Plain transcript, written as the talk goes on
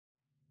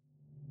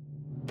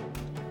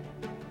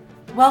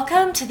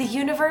Welcome to the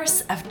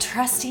universe of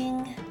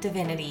Trusting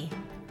Divinity,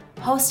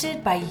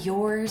 hosted by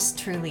yours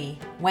truly,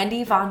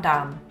 Wendy Von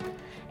Dam,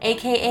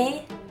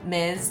 aka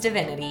Ms.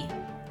 Divinity.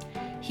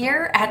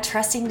 Here at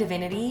Trusting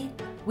Divinity,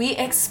 we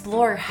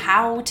explore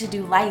how to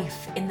do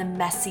life in the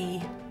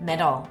messy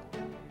middle.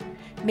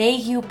 May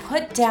you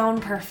put down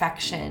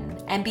perfection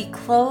and be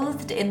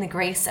clothed in the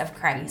grace of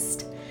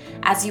Christ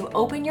as you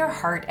open your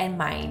heart and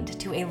mind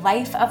to a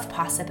life of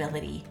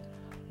possibility,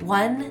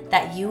 one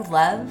that you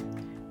love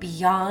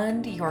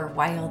beyond your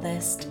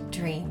wildest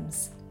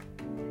dreams.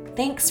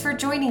 Thanks for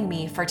joining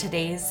me for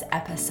today's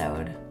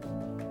episode.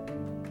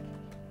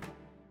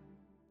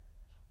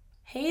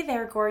 Hey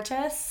there,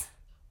 gorgeous.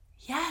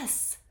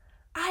 Yes,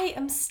 I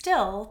am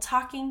still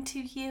talking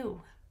to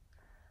you.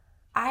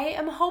 I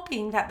am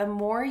hoping that the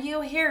more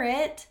you hear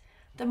it,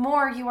 the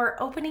more you are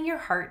opening your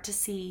heart to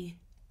see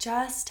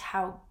just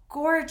how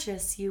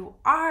gorgeous you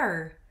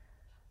are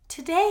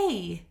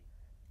today,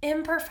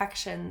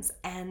 imperfections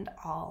and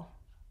all.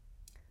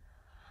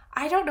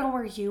 I don't know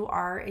where you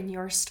are in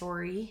your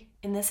story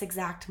in this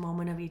exact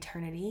moment of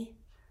eternity,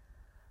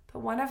 but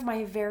one of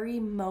my very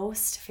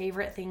most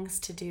favorite things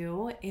to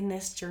do in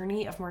this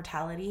journey of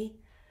mortality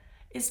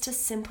is to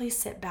simply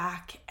sit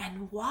back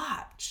and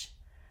watch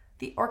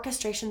the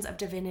orchestrations of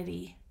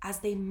divinity as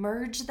they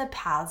merge the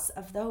paths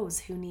of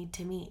those who need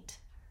to meet.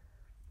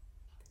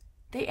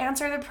 They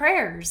answer the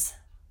prayers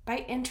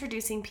by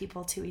introducing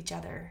people to each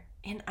other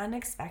in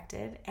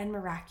unexpected and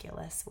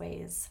miraculous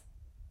ways.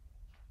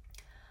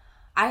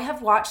 I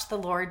have watched the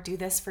Lord do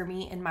this for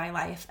me in my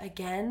life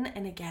again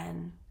and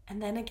again,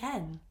 and then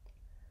again.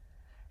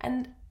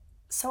 And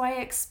so I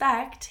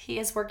expect He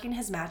is working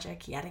His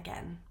magic yet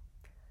again.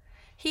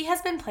 He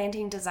has been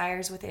planting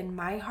desires within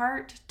my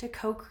heart to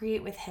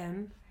co-create with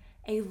Him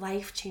a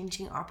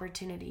life-changing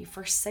opportunity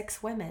for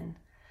 6 women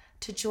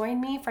to join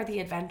me for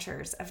the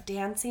adventures of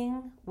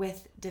dancing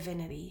with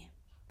divinity.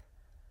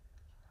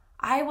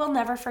 I will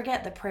never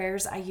forget the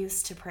prayers I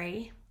used to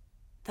pray,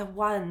 the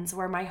ones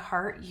where my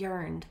heart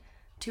yearned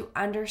to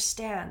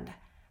understand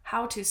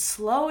how to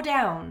slow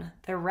down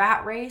the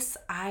rat race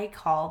I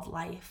called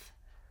life.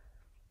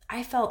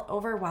 I felt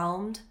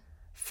overwhelmed,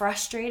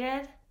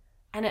 frustrated,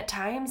 and at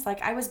times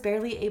like I was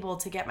barely able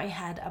to get my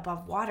head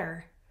above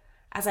water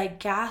as I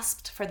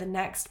gasped for the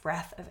next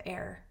breath of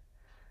air,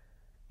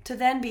 to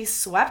then be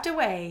swept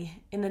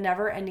away in the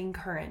never-ending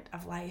current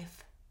of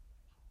life.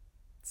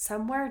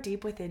 Somewhere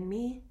deep within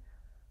me,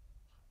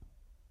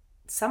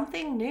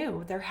 something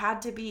knew there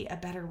had to be a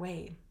better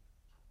way.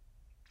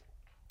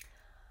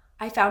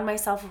 I found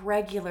myself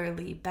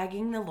regularly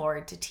begging the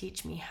Lord to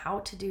teach me how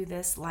to do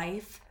this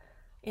life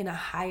in a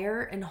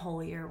higher and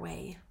holier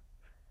way.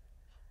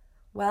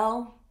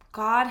 Well,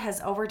 God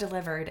has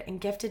over-delivered and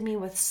gifted me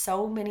with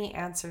so many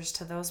answers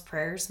to those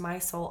prayers my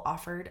soul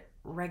offered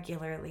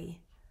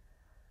regularly.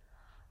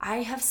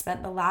 I have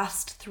spent the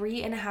last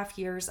 3.5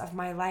 years of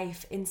my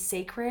life in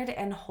sacred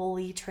and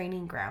holy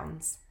training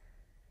grounds,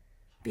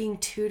 being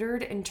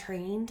tutored and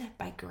trained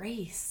by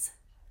grace.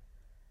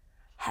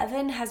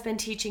 Heaven has been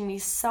teaching me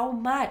so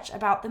much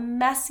about the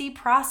messy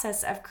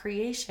process of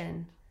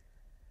creation,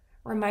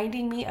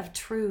 reminding me of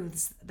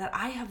truths that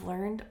I have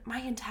learned my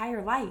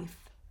entire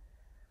life,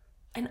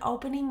 and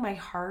opening my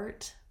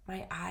heart,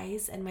 my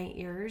eyes, and my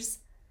ears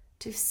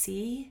to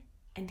see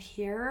and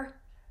hear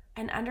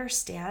and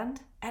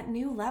understand at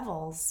new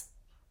levels.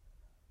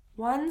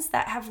 Ones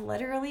that have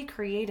literally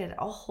created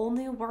a whole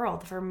new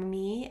world for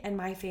me and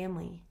my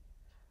family.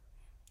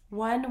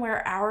 One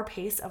where our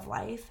pace of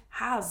life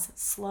has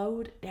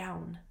slowed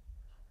down.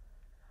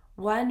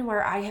 One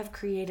where I have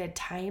created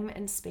time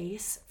and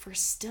space for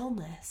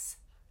stillness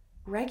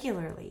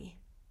regularly.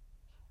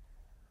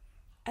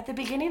 At the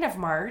beginning of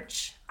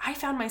March, I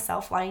found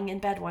myself lying in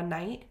bed one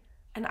night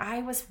and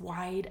I was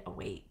wide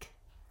awake.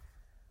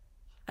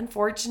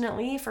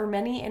 Unfortunately, for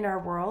many in our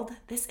world,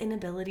 this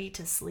inability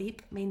to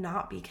sleep may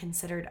not be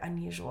considered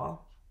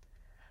unusual.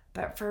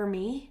 But for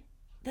me,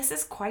 this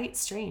is quite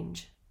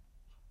strange.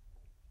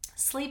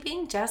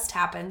 Sleeping just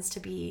happens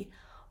to be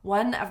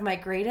one of my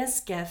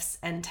greatest gifts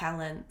and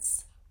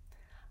talents.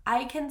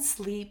 I can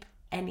sleep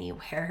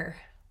anywhere.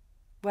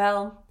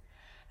 Well,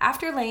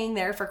 after laying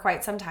there for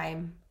quite some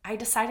time, I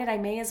decided I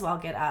may as well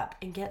get up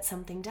and get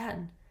something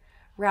done,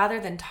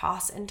 rather than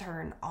toss and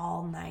turn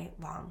all night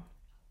long.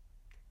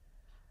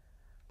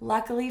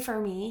 Luckily for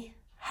me,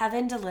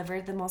 heaven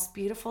delivered the most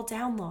beautiful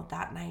download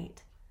that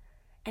night,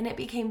 and it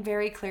became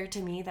very clear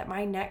to me that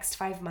my next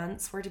 5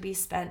 months were to be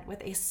spent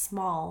with a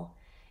small,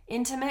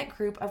 intimate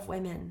group of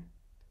women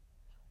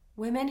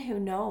who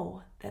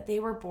know that they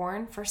were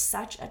born for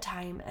such a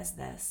time as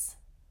this.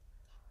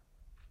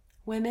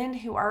 Women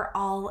who are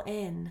all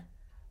in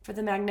for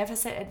the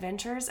magnificent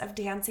adventures of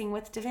dancing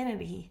with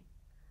divinity.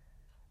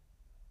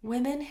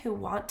 Women who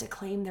want to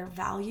claim their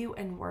value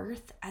and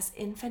worth as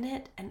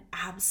infinite and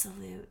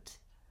absolute.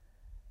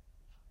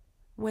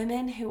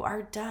 Women who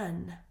are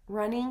done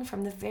running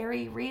from the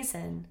very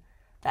reason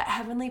that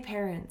heavenly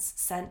parents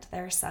sent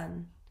their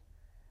son.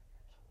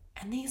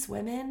 And these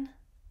women,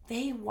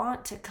 they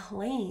want to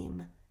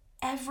claim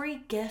every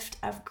gift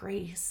of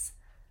grace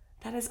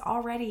that is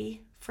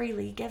already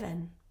freely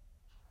given.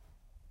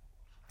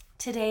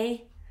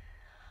 Today,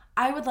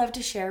 I would love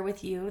to share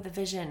with you the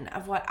vision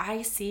of what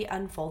I see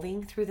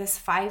unfolding through this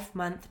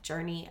 5-month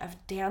journey of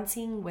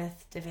dancing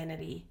with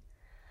divinity,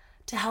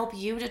 to help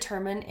you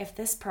determine if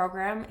this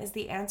program is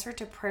the answer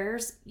to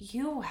prayers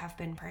you have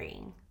been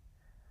praying.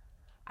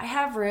 I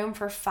have room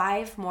for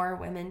 5 more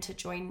women to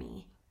join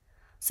me.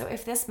 So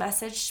if this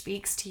message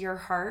speaks to your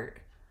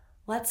heart,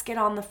 let's get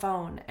on the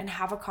phone and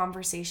have a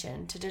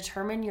conversation to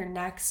determine your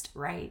next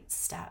right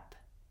step.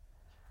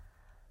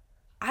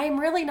 I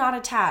am really not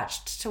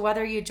attached to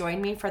whether you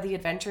join me for the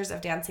adventures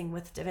of dancing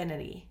with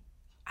divinity.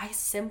 I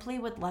simply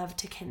would love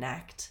to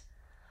connect,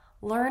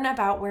 learn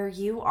about where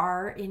you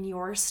are in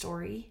your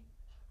story,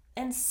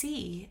 and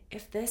see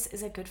if this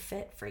is a good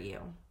fit for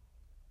you.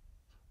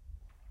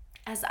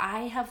 As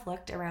I have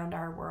looked around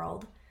our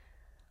world,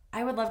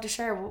 I would love to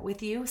share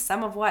with you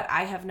some of what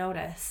I have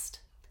noticed.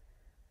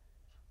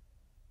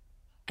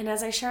 And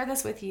as I share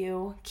this with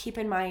you, keep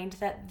in mind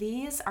that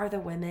these are the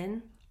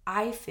women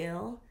I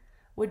feel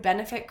would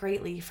benefit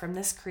greatly from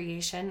this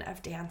creation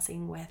of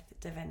dancing with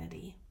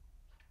divinity.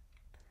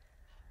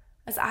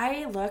 As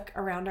I look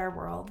around our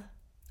world,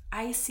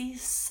 I see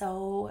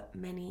so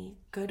many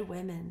good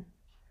women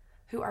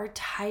who are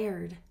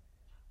tired,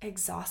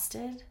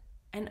 exhausted,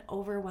 and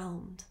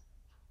overwhelmed,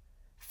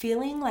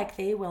 feeling like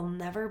they will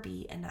never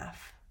be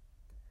enough.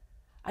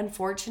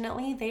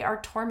 Unfortunately, they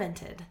are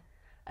tormented,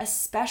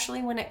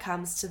 especially when it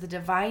comes to the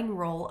divine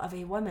role of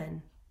a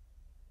woman,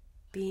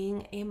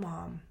 being a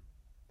mom.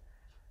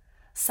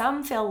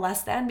 Some feel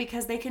less than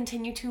because they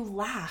continue to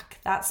lack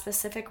that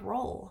specific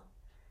role.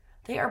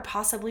 They are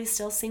possibly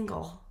still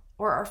single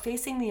or are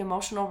facing the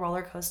emotional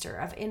roller coaster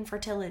of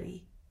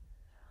infertility.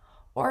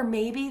 Or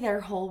maybe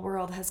their whole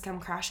world has come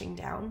crashing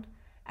down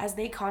as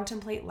they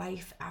contemplate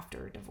life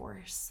after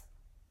divorce.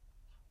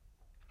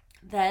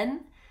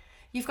 Then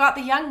you've got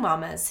the young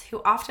mamas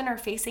who often are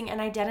facing an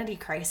identity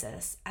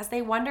crisis as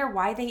they wonder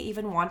why they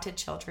even wanted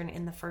children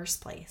in the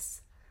first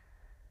place.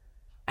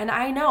 And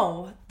I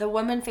know the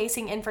woman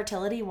facing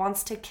infertility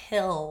wants to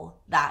kill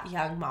that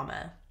young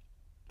mama.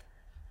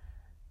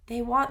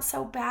 They want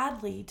so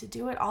badly to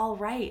do it all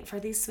right for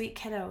these sweet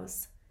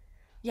kiddos.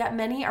 Yet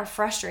many are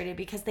frustrated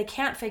because they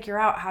can't figure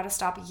out how to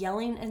stop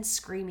yelling and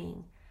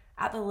screaming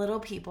at the little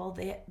people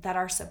that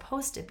are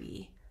supposed to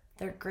be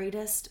their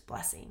greatest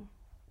blessing.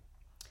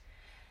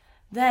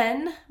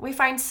 Then we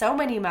find so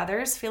many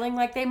mothers feeling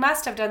like they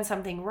must have done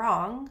something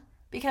wrong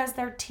because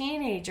their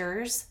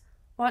teenagers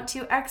want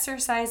to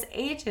exercise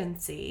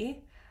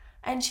agency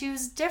and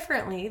choose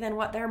differently than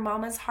what their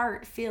mama's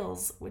heart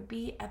feels would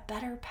be a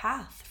better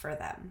path for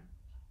them.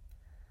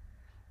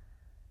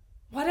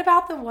 What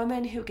about the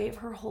woman who gave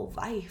her whole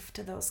life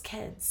to those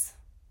kids?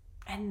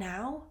 And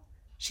now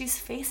she's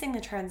facing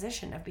the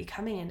transition of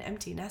becoming an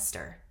empty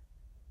nester.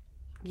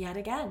 Yet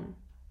again,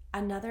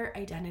 another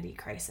identity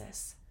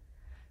crisis.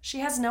 She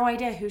has no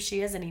idea who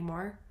she is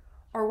anymore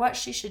or what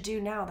she should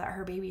do now that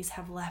her babies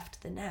have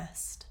left the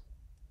nest.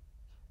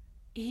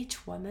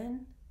 Each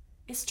woman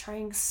is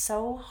trying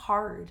so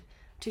hard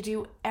to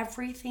do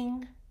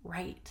everything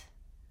right,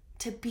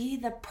 to be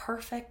the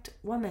perfect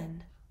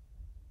woman.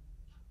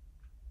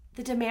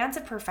 The demands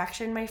of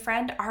perfection, my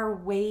friend, are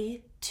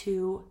way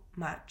too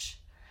much.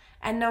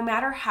 And no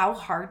matter how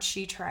hard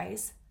she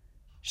tries,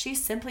 she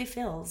simply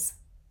feels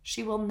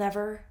she will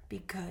never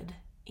be good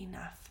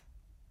enough.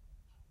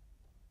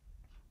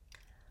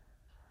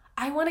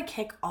 I want to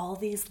kick all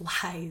these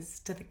lies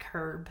to the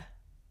curb.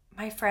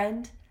 My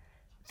friend,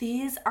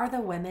 these are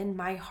the women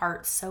my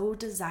heart so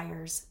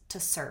desires to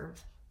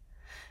serve,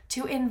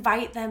 to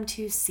invite them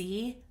to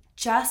see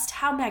just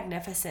how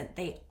magnificent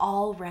they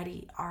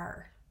already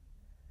are,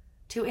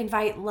 to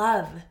invite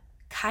love,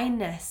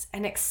 kindness,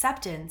 and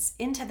acceptance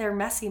into their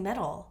messy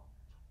middle,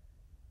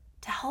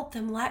 to help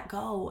them let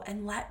go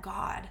and let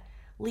God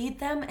lead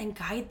them and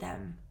guide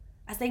them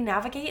as they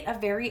navigate a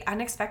very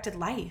unexpected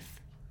life,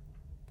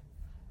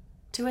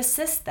 to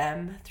assist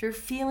them through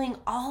feeling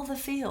all the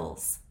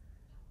feels,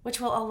 which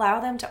will allow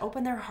them to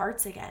open their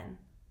hearts again,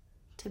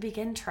 to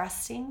begin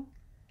trusting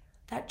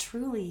that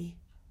truly,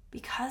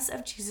 because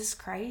of Jesus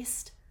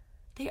Christ,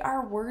 they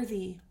are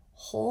worthy,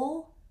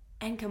 whole,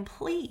 and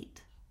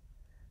complete.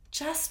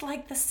 Just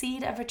like the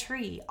seed of a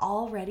tree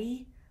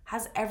already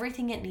has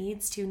everything it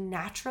needs to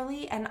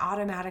naturally and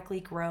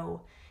automatically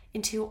grow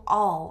into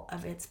all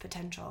of its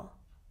potential.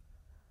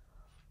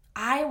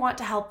 I want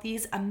to help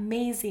these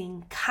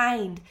amazing,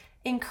 kind,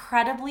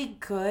 incredibly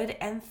good,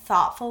 and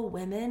thoughtful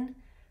women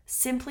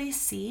simply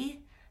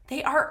see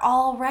they are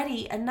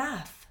already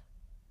enough.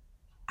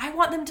 I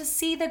want them to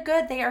see the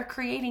good they are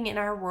creating in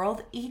our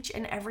world each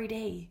and every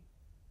day,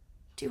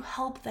 to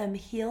help them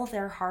heal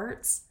their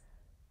hearts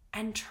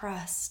and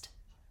trust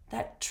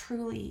that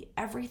truly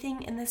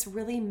everything in this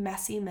really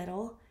messy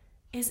middle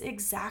is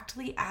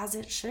exactly as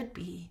it should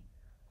be,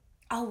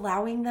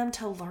 allowing them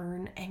to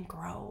learn and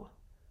grow.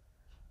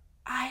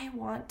 I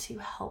want to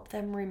help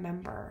them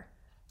remember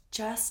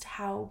just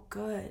how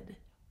good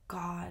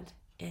God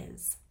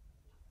is.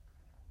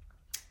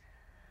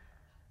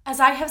 As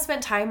I have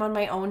spent time on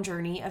my own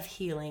journey of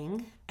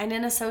healing and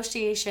in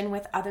association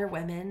with other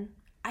women,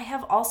 I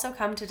have also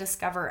come to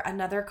discover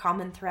another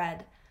common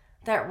thread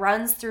that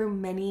runs through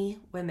many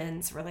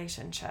women's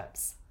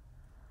relationships.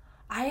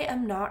 I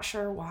am not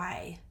sure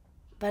why,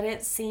 but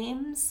it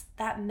seems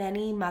that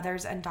many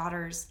mothers and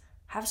daughters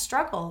have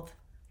struggled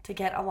to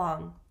get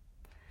along.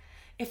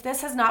 If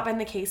this has not been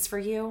the case for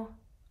you,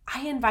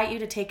 I invite you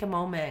to take a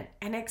moment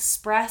and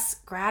express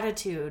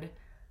gratitude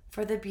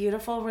for the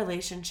beautiful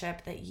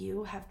relationship that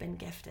you have been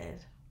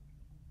gifted.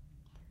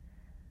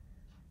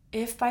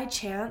 If by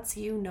chance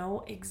you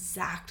know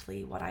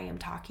exactly what I am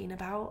talking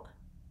about,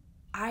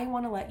 I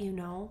want to let you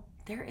know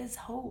there is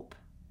hope.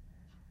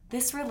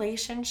 This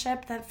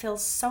relationship that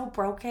feels so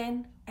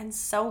broken and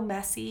so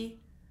messy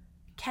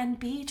can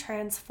be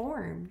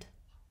transformed.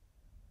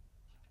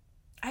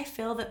 I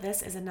feel that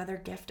this is another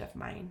gift of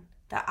mine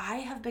that I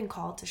have been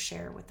called to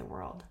share with the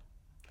world.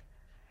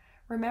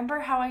 Remember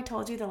how I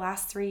told you the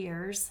last 3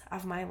 years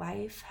of my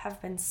life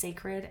have been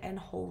sacred and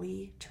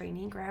holy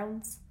training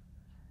grounds?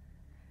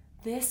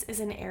 This is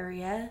an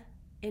area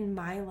in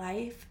my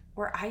life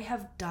where I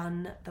have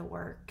done the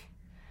work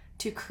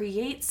to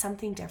create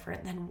something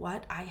different than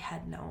what I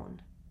had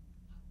known.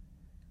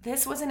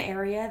 This was an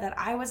area that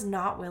I was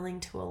not willing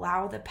to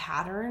allow the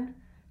pattern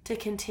to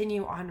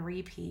continue on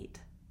repeat.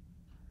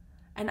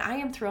 And I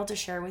am thrilled to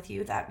share with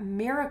you that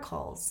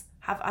miracles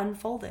have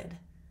unfolded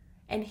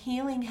and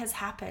healing has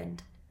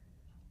happened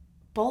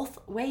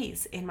both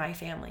ways in my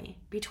family,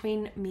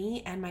 between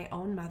me and my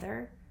own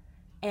mother,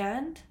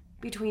 and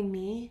between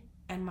me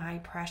and my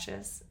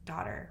precious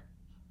daughter.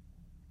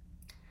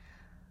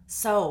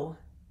 So,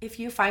 if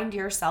you find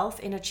yourself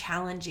in a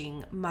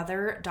challenging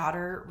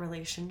mother-daughter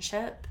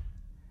relationship,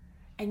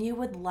 and you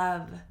would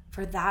love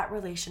for that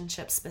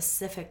relationship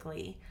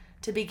specifically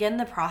to begin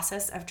the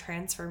process of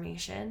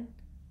transformation,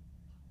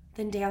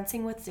 then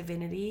Dancing with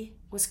Divinity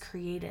was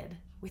created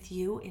with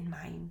you in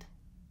mind.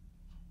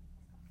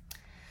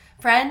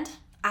 Friend,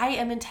 I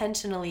am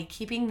intentionally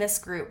keeping this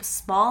group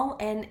small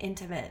and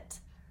intimate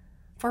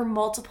for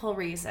multiple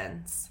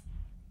reasons.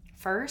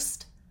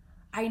 First,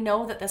 I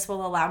know that this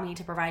will allow me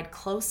to provide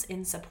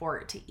close-in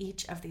support to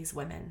each of these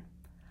women.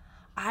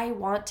 I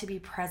want to be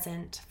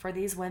present for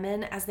these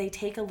women as they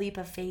take a leap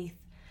of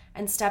faith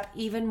and step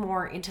even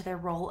more into their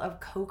role of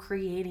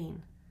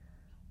co-creating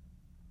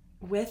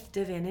with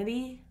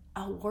Divinity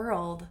a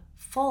world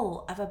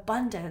full of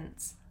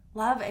abundance,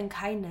 love and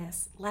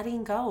kindness,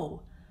 letting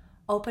go,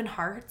 open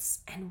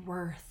hearts, and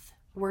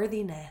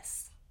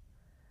worthiness.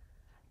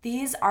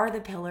 These are the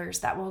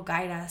pillars that will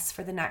guide us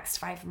for the next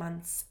 5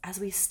 months as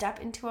we step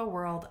into a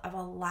world of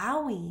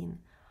allowing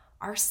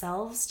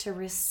ourselves to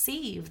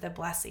receive the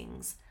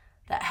blessings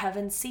that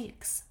heaven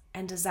seeks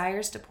and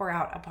desires to pour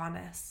out upon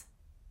us.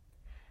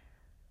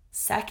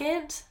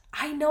 Second,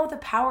 I know the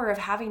power of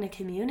having a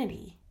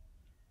community.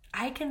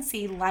 I can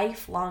see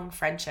lifelong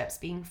friendships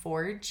being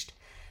forged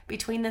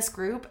between this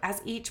group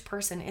as each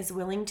person is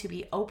willing to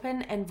be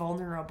open and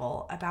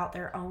vulnerable about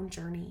their own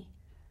journey.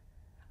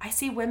 I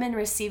see women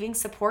receiving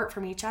support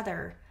from each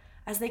other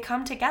as they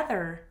come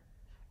together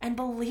and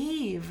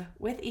believe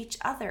with each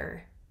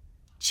other,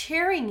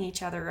 cheering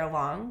each other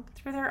along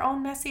through their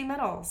own messy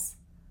middles.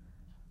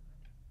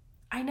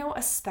 I know,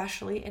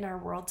 especially in our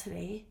world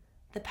today,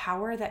 the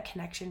power that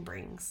connection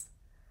brings.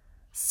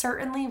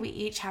 Certainly, we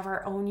each have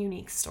our own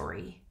unique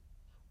story,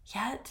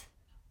 yet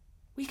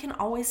we can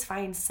always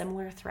find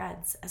similar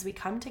threads as we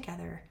come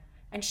together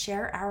and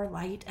share our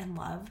light and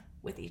love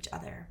with each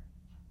other.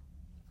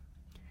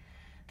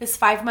 This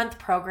 5-month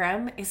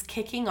program is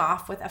kicking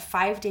off with a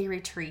 5-day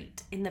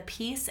retreat in the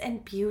peace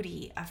and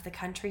beauty of the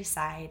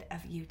countryside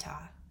of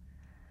Utah,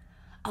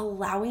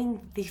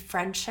 allowing the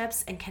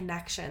friendships and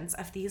connections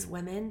of these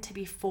women to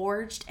be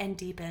forged and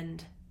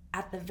deepened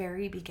at the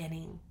very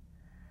beginning.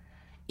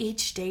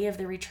 Each day of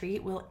the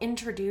retreat will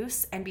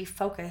introduce and be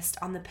focused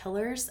on the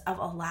pillars of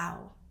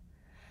allow.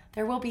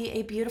 There will be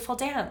a beautiful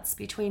dance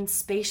between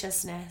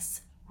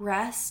spaciousness,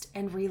 rest,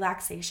 and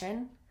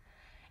relaxation,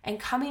 and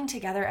coming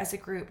together as a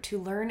group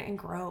to learn and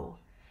grow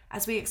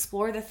as we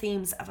explore the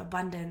themes of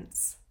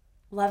abundance,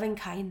 loving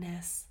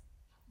kindness,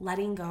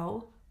 letting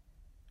go,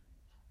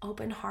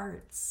 open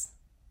hearts,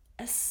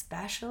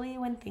 especially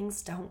when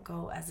things don't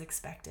go as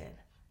expected,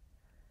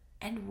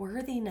 and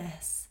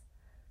worthiness,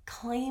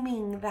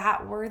 claiming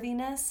that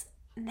worthiness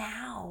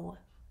now.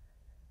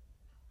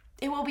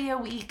 It will be a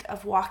week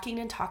of walking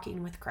and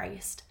talking with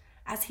Christ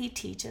as he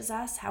teaches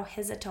us how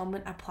his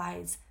atonement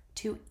applies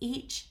to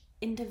each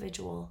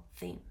individual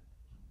thing.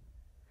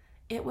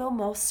 It will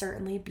most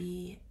certainly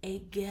be a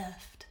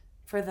gift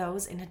for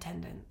those in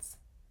attendance,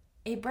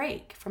 a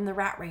break from the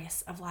rat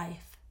race of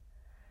life,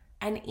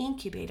 an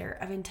incubator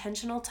of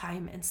intentional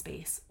time and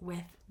space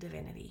with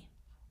Divinity.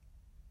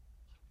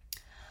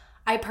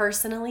 I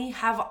personally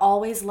have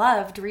always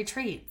loved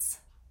retreats,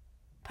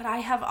 but I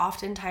have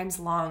oftentimes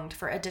longed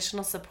for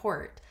additional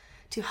support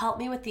to help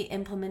me with the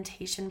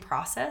implementation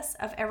process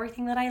of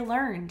everything that I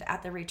learned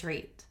at the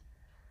retreat.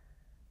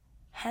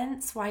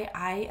 Hence why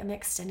I am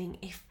extending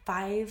a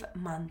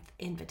 5-month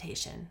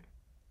invitation.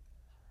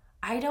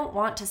 I don't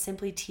want to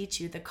simply teach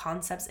you the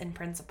concepts and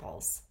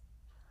principles.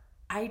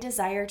 I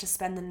desire to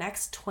spend the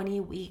next 20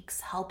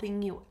 weeks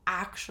helping you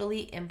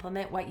actually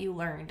implement what you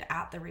learned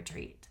at the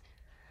retreat,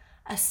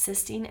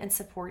 assisting and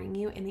supporting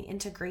you in the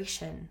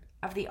integration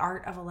of the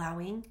art of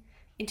allowing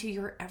into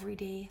your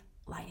everyday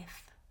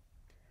life.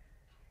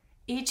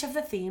 Each of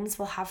the themes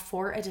will have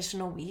 4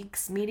 additional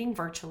weeks meeting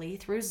virtually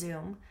through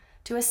Zoom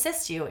to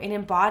assist you in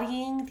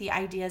embodying the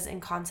ideas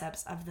and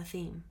concepts of the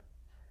theme.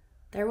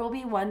 There will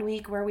be 1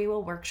 week where we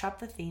will workshop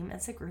the theme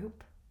as a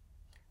group,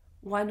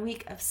 1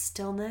 week of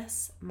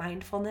stillness,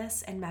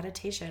 mindfulness, and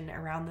meditation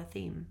around the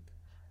theme,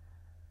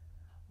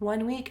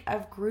 1 week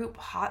of group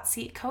hot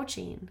seat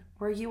coaching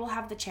where you will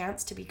have the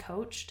chance to be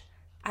coached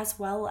as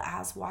well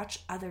as watch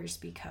others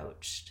be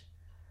coached.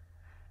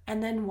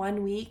 And then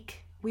 1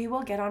 week we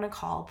will get on a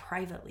call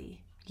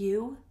privately,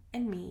 you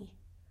and me,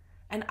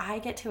 and I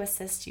get to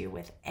assist you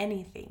with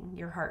anything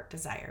your heart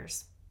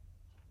desires.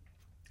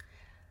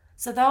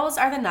 So those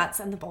are the nuts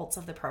and the bolts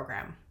of the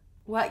program.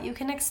 What you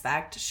can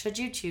expect should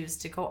you choose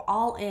to go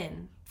all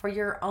in for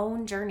your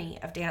own journey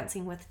of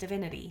dancing with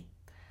divinity.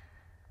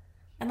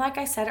 And like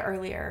I said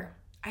earlier,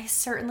 I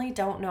certainly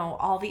don't know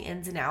all the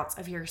ins and outs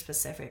of your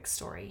specific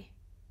story.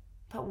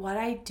 But what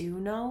I do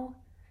know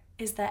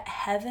is that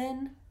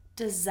heaven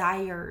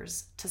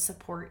desires to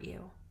support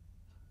you.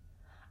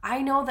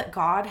 I know that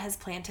God has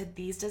planted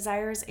these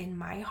desires in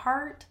my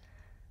heart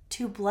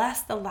to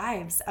bless the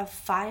lives of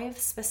 5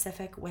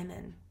 specific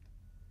women.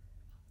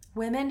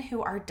 Women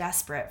who are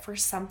desperate for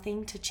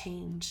something to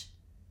change.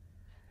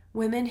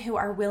 Women who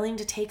are willing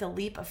to take a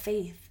leap of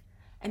faith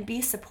and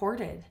be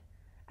supported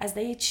as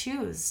they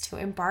choose to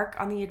embark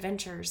on the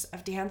adventures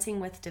of dancing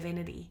with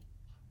divinity.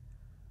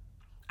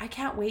 I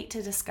can't wait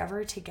to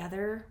discover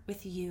together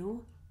with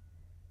you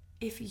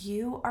if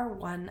you are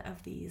one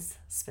of these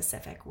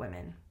specific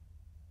women.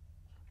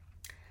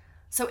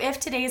 So if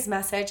today's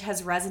message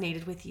has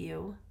resonated with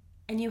you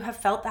and you have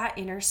felt that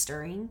inner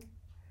stirring,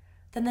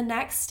 then the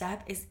next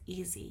step is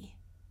easy.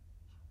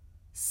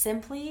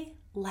 Simply,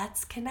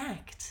 let's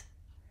connect.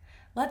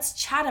 Let's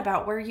chat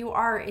about where you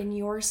are in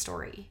your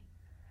story.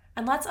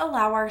 And let's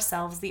allow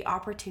ourselves the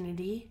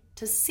opportunity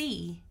to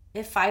see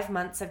if 5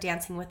 months of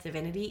dancing with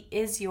divinity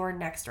is your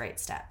next right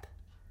step.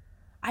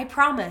 I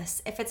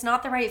promise, if it's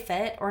not the right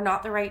fit or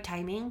not the right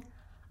timing,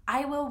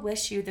 I will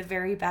wish you the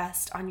very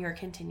best on your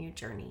continued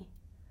journey.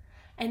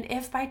 And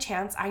if by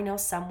chance I know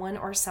someone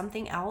or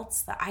something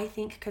else that I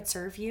think could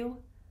serve you,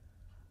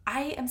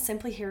 I am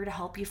simply here to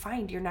help you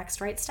find your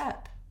next right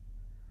step.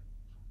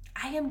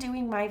 I am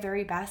doing my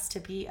very best to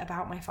be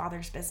about my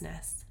Father's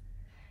business,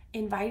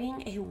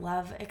 inviting a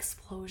love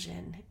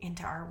explosion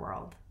into our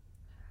world.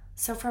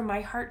 So from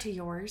my heart to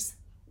yours,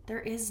 there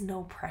is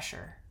no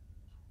pressure.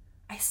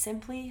 I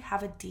simply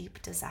have a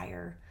deep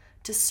desire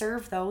to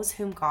serve those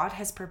whom God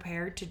has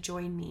prepared to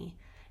join me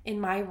in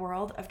my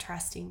world of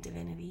trusting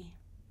divinity.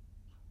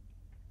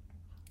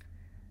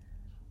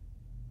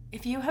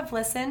 If you have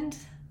listened,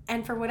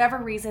 and for whatever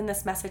reason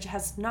this message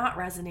has not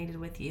resonated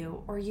with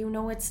you, or you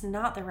know it's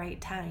not the right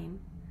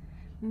time,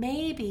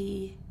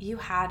 maybe you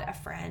had a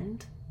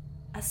friend,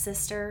 a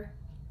sister,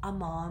 a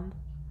mom,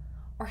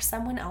 or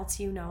someone else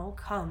you know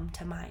come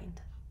to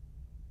mind.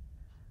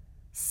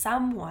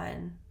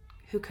 Someone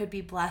who could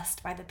be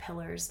blessed by the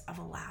pillars of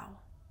allow.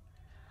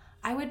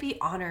 I would be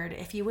honored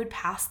if you would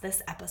pass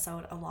this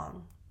episode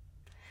along.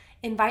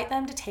 Invite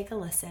them to take a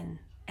listen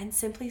and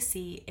simply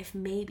see if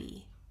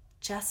maybe,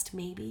 just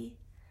maybe,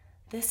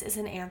 this is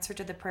an answer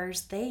to the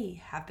prayers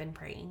they have been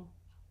praying.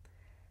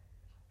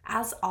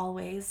 As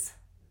always,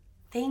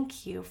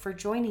 thank you for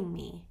joining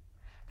me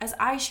as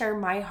I share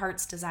my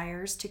heart's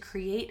desires to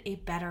create a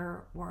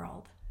better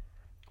world,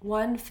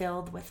 one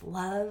filled with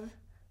love,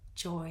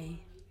 joy,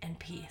 and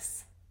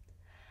peace.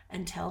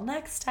 Until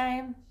next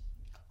time,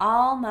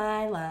 all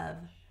my love,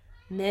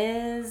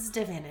 Ms.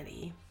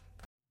 Divinity.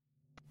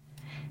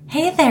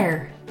 Hey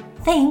there!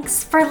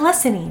 Thanks for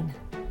listening.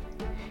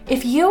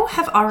 If you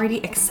have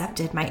already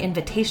accepted my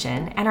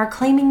invitation and are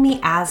claiming me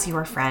as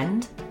your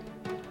friend,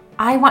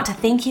 I want to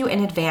thank you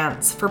in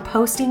advance for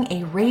posting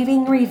a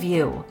raving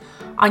review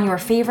on your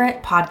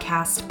favorite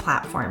podcast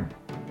platform.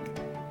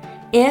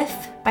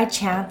 If, by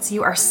chance,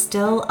 you are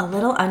still a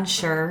little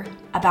unsure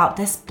about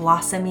this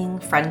blossoming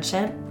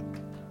friendship,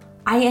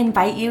 I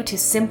invite you to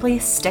simply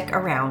stick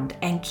around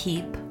and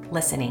keep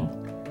listening.